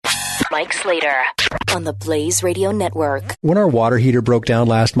Mike Slater on the Blaze Radio Network. When our water heater broke down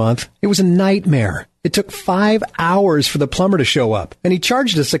last month, it was a nightmare. It took 5 hours for the plumber to show up, and he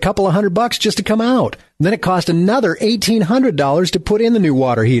charged us a couple of $100 just to come out. And then it cost another $1,800 to put in the new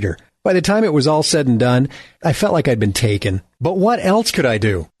water heater. By the time it was all said and done, I felt like I'd been taken. But what else could I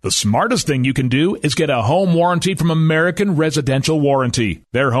do? The smartest thing you can do is get a home warranty from American Residential Warranty.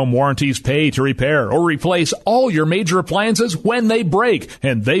 Their home warranties pay to repair or replace all your major appliances when they break,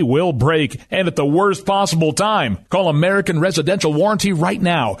 and they will break, and at the worst possible time. Call American Residential Warranty right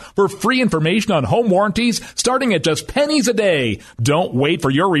now for free information on home warranties starting at just pennies a day. Don't wait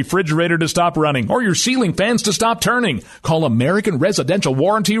for your refrigerator to stop running or your ceiling fans to stop turning. Call American Residential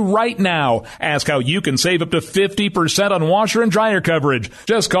Warranty right now. Ask how you can save up to 50% on washer and dryer coverage.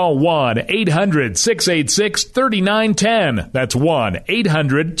 Just call 1-800-686-3910. That's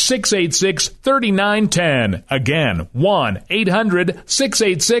 1-800-686-3910. Again,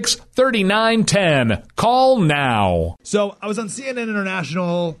 1-800-686-3910. Call now. So I was on CNN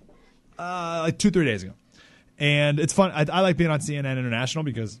International like 2-3 days ago. And it's fun. I like being on CNN International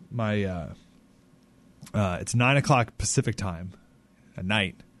because my it's 9 o'clock Pacific time at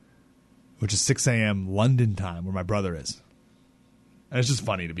night, which is 6 a.m. London time, where my brother is. And it's just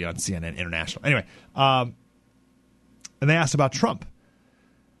funny to be on CNN International. Anyway, and they asked about Trump.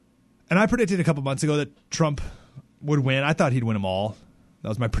 And I predicted a couple months ago that Trump would win. I thought he'd win them all. That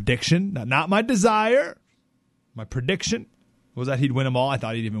was my prediction, not my desire. My prediction was that he'd win them all. I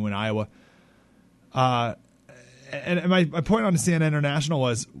thought he'd even win Iowa. And my point on CNN International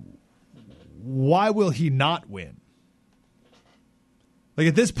was, why will he not win? Like,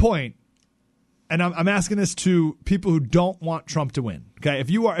 at this point, and I'm asking this to people who don't want Trump to win. Okay, if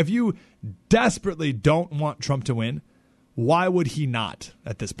you desperately don't want Trump to win, why would he not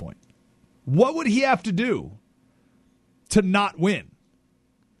at this point? What would he have to do to not win?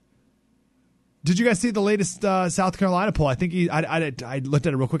 Did you guys see the latest South Carolina poll? I think I looked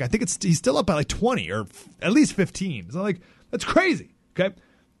at it real quick. I think he's still up by like 20 or at least 15. So that's crazy. Okay,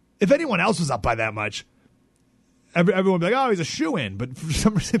 if anyone else was up by that much, everyone would be like, oh, he's a shoo-in. But for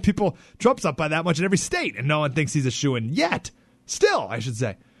some reason, Trump's up by that much in every state, and no one thinks he's a shoo-in yet. Still, I should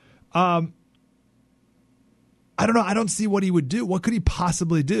say. I don't know. I don't see what he would do. What could he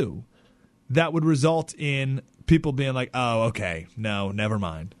possibly do that would result in people being like, oh, okay, no, never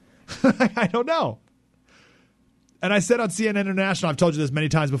mind. I don't know. And I said on CNN International, I've told you this many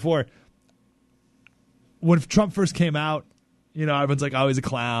times before, when Trump first came out, everyone's like, oh, he's a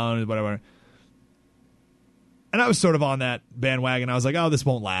clown, whatever. And I was sort of on that bandwagon. I was like, oh, this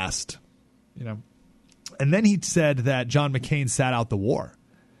won't last. And then he said that John McCain sat out the war.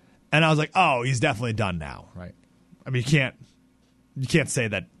 And I was like, oh, he's definitely done now, right? I mean, you can't say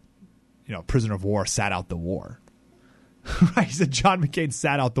that, prisoner of war sat out the war. Right? He said John McCain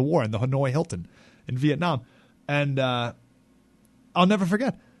sat out the war in the Hanoi Hilton in Vietnam. And I'll never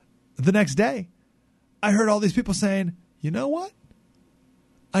forget. The next day, I heard all these people saying, you know what?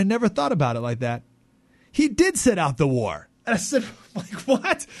 I never thought about it like that. He did sit out the war. And I said, like,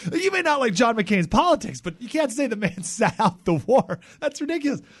 what? You may not like John McCain's politics, but you can't say the man sat out the war. That's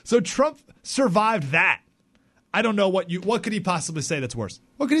ridiculous. So Trump survived that. I don't know what could he possibly say that's worse?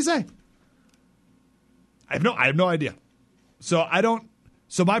 What could he say? I have no idea. So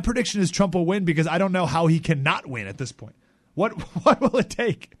my prediction is Trump will win because I don't know how he cannot win at this point. What will it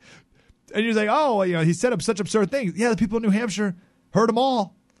take? And you're like, oh, he set up such absurd things. Yeah, the people in New Hampshire heard them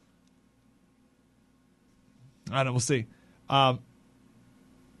all. I don't know. We'll see. But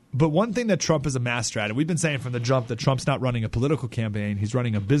one thing that Trump is a master at, and we've been saying from the jump that Trump's not running a political campaign. He's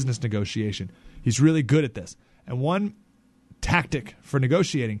running a business negotiation. He's really good at this. And one tactic for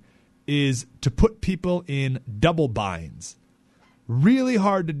negotiating is to put people in double binds. Really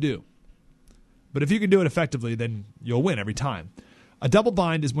hard to do. But if you can do it effectively, then you'll win every time. A double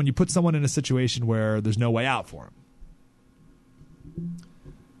bind is when you put someone in a situation where there's no way out for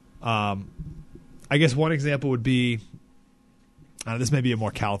them. I guess one example would be, this may be a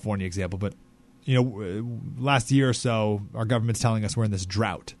more California example, but last year or so, our government's telling us we're in this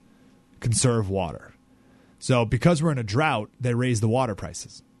drought. Conserve water. So because we're in a drought, they raise the water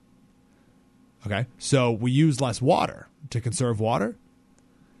prices. Okay, so we use less water to conserve water,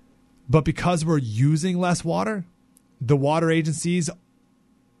 but because we're using less water, the water agencies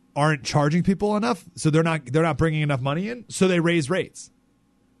aren't charging people enough, so they're not bringing enough money in, so they raise rates.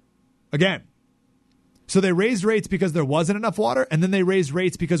 Again. So they raised rates because there wasn't enough water, and then they raised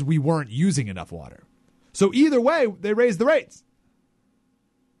rates because we weren't using enough water. So either way, they raised the rates.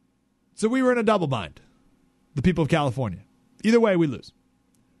 So we were in a double bind, the people of California. Either way, we lose.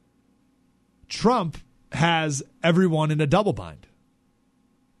 Trump has everyone in a double bind.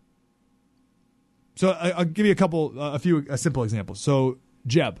 So I'll give you a few simple examples. So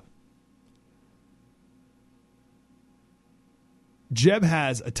Jeb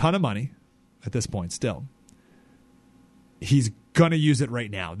has a ton of money at this point still. He's going to use it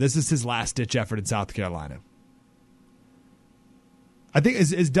right now. This is his last-ditch effort in South Carolina. I think,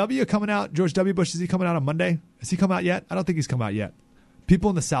 is W coming out? George W. Bush, is he coming out on Monday? Has he come out yet? I don't think he's come out yet. People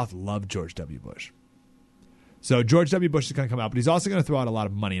in the South love George W. Bush. So George W. Bush is going to come out, but he's also going to throw out a lot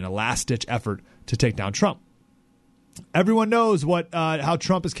of money in a last-ditch effort to take down Trump. Everyone knows how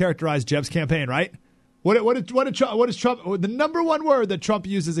Trump has characterized Jeb's campaign, right? What is Trump? The number one word that Trump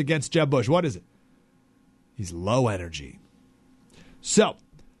uses against Jeb Bush, what is it? He's low energy. So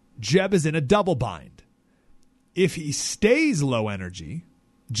Jeb is in a double bind. If he stays low energy,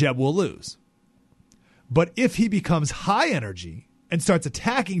 Jeb will lose. But if he becomes high energy and starts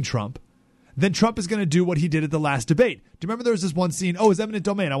attacking Trump, then Trump is going to do what he did at the last debate. Do you remember there was this one scene? Oh, it's eminent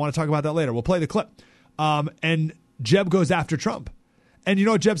domain. I want to talk about that later. We'll play the clip. And Jeb goes after Trump. And you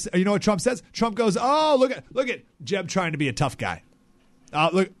know what Trump says? Trump goes, "Oh, look at Jeb trying to be a tough guy.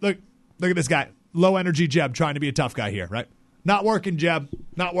 Look at this guy. Low energy Jeb trying to be a tough guy here, right? Not working, Jeb.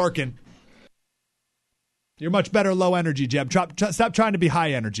 Not working. You're much better low energy, Jeb. Stop trying to be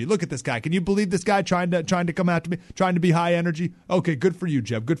high energy. Look at this guy. Can you believe this guy trying to come after me, trying to be high energy? Okay, good for you,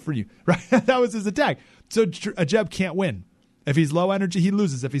 Jeb. Good for you." Right? That was his attack. So Jeb can't win. If he's low energy, he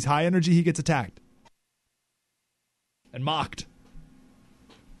loses. If he's high energy, he gets attacked and mocked.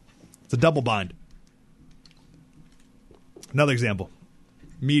 It's a double bind. Another example.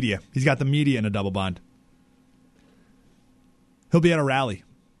 Media. He's got the media in a double bind. He'll be at a rally.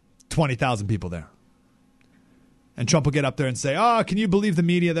 20,000 people there. And Trump will get up there and say, "Oh, can you believe the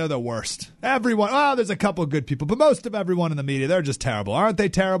media? They're the worst. Everyone, there's a couple of good people, but most of everyone in the media, they're just terrible. Aren't they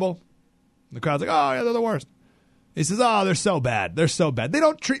terrible?" And the crowd's like, "Oh, yeah, they're the worst." He says, "Oh, they're so bad. They're so bad. They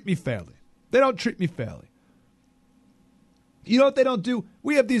don't treat me fairly. They don't treat me fairly." You know what they don't do?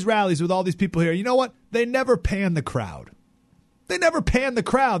 We have these rallies with all these people here. You know what? They never pan the crowd. They never pan the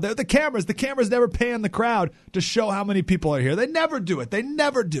crowd. The cameras never pan the crowd to show how many people are here. They never do it. They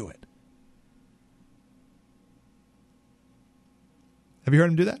never do it. Have you heard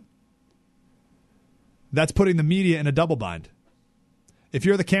him do that? That's putting the media in a double bind. If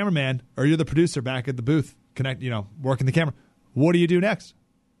you're the cameraman or you're the producer back at the booth, working the camera, what do you do next?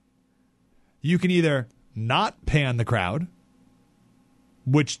 You can either not pan the crowd,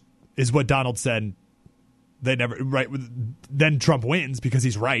 which is what Donald said. They never, right? Then Trump wins because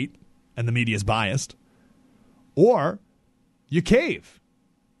he's right and the media is biased. Or you cave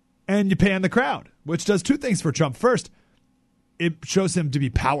and you pan the crowd, which does two things for Trump. First, it shows him to be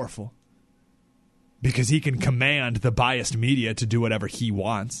powerful because he can command the biased media to do whatever he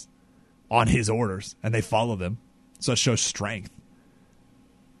wants on his orders, and they follow them. So it shows strength.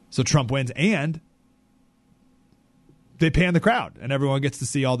 So Trump wins, and they pan the crowd, and everyone gets to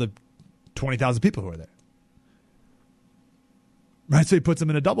see all the 20,000 people who are there. Right, so he puts them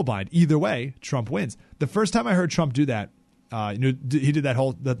in a double bind. Either way, Trump wins. The first time I heard Trump do that, he did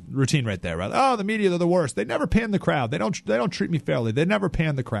that routine right there. Right? Oh, the media, they're the worst. They never pan the crowd. They don't treat me fairly. They never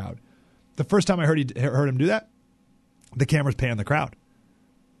pan the crowd. The first time I heard him do that, the cameras pan the crowd.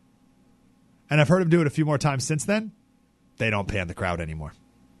 And I've heard him do it a few more times since then. They don't pan the crowd anymore.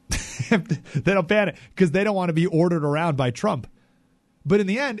 They don't pan it because they don't want to be ordered around by Trump. But in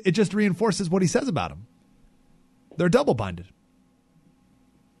the end, it just reinforces what he says about him. They're double binded.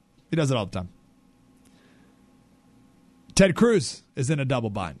 He does it all the time. Ted Cruz is in a double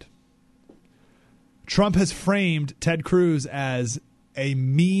bind. Trump has framed Ted Cruz as a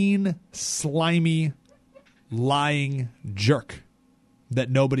mean, slimy, lying jerk that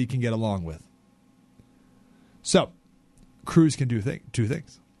nobody can get along with. So, Cruz can do two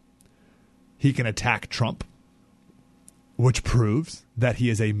things. He can attack Trump, which proves that he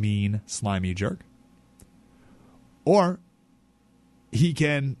is a mean, slimy jerk. Or he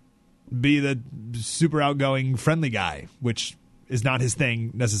can be the super outgoing, friendly guy, which is not his thing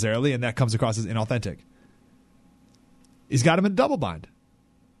necessarily, and that comes across as inauthentic. He's got him in a double bind.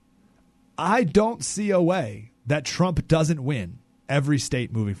 I don't see a way that Trump doesn't win every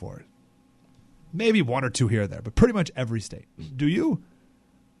state moving forward. Maybe one or two here or there, but pretty much every state. Do you?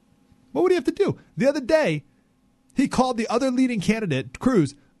 What would he have to do? The other day, he called the other leading candidate,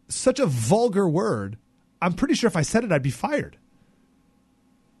 Cruz, such a vulgar word. I'm pretty sure if I said it, I'd be fired.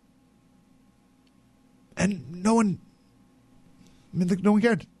 And no one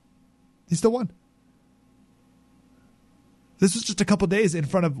cared. He still won. This was just a couple days in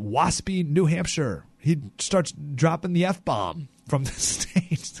front of Waspy, New Hampshire. He starts dropping the F-bomb from the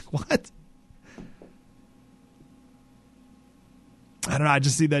stage. What? I don't know. I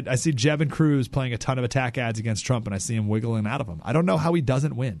just see that. I see Jeb and Cruz playing a ton of attack ads against Trump, and I see him wiggling out of them. I don't know how he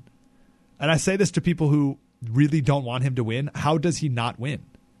doesn't win. And I say this to people who really don't want him to win. How does he not win?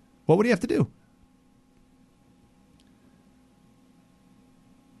 What would he have to do?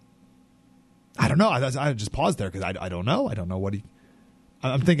 I don't know. I just paused there because I don't know. I don't know what he...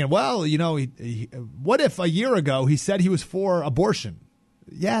 I'm thinking, well, you know, what if a year ago he said he was for abortion?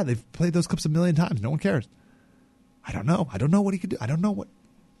 Yeah, they've played those clips a million times. No one cares. I don't know. I don't know what he could do. I don't know what...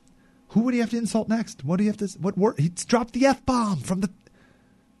 Who would he have to insult next? What do you have to... What word? He's dropped the F-bomb from the...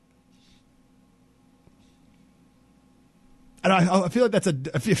 And I feel like that's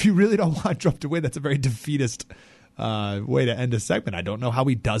if you really don't want Trump to win, that's a very defeatist way to end a segment. I don't know how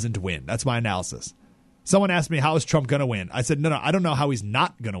he doesn't win. That's my analysis. Someone asked me, how is Trump going to win? I said, no, I don't know how he's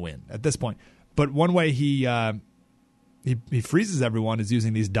not going to win at this point. But one way he freezes everyone is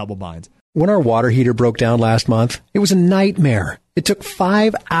using these double binds. When our water heater broke down last month, it was a nightmare. It took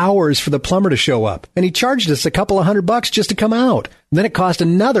 5 hours for the plumber to show up, and he charged us a couple of $100 just to come out. And then it cost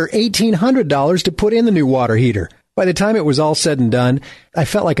another $1,800 to put in the new water heater. By the time it was all said and done, I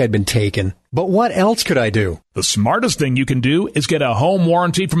felt like I'd been taken. But what else could I do? The smartest thing you can do is get a home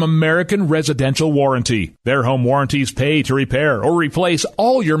warranty from American Residential Warranty. Their home warranties pay to repair or replace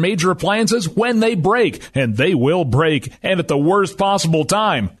all your major appliances when they break, and they will break, and at the worst possible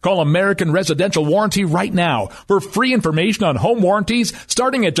time. Call American Residential Warranty right now for free information on home warranties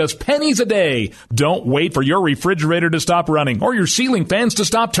starting at just pennies a day. Don't wait for your refrigerator to stop running or your ceiling fans to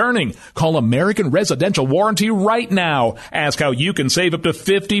stop turning. Call American Residential Warranty right now. Ask how you can save up to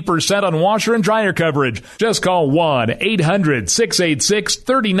 50% on washer and dryer coverage. Just call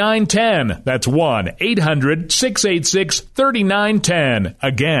 1-800-686-3910. That's 1-800-686-3910.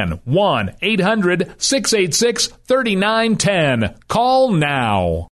 Again, 1-800-686-3910. Call now.